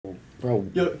Bro.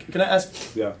 Yo, can I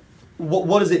ask? Yeah.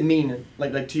 What does it mean?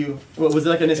 Like to you? Was it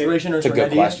like an inspiration or It's a an good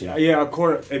idea? question. Yeah, of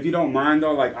course. If you don't mind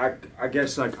though, like I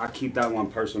guess like I keep that one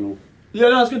personal. Yeah,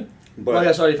 no, that's good. But Oh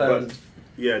yeah, sorry if I was.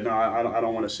 yeah, no, I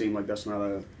don't want to seem like that's not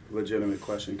a legitimate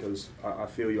question because I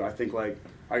feel you. I think like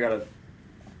I gotta.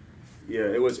 Yeah,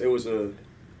 it was a.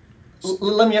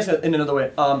 Let me ask it in another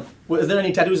way. Is there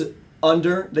any tattoos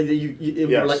under that you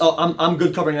Yes. were like, oh, I'm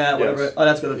good covering that, whatever. Yes. Oh,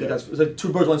 that's good. Okay, Yeah. that's it's like 2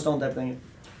 birds, 1 stone type thing.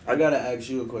 I gotta ask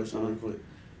you a question real quick.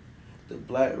 The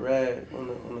black rag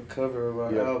on the cover of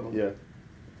our album. Yeah.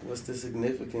 What's the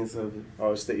significance of it?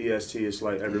 Oh, it's the EST. It's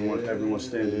like everyone's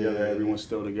staying together. Yeah. Everyone's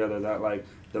still together. That like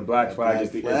the black That flag black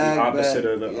is the flag opposite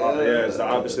back. of the Yeah. it's the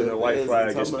opposite of the white It's flag.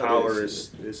 talking It's about that power. shit.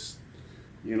 It's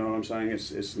you know what I'm saying.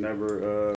 It's never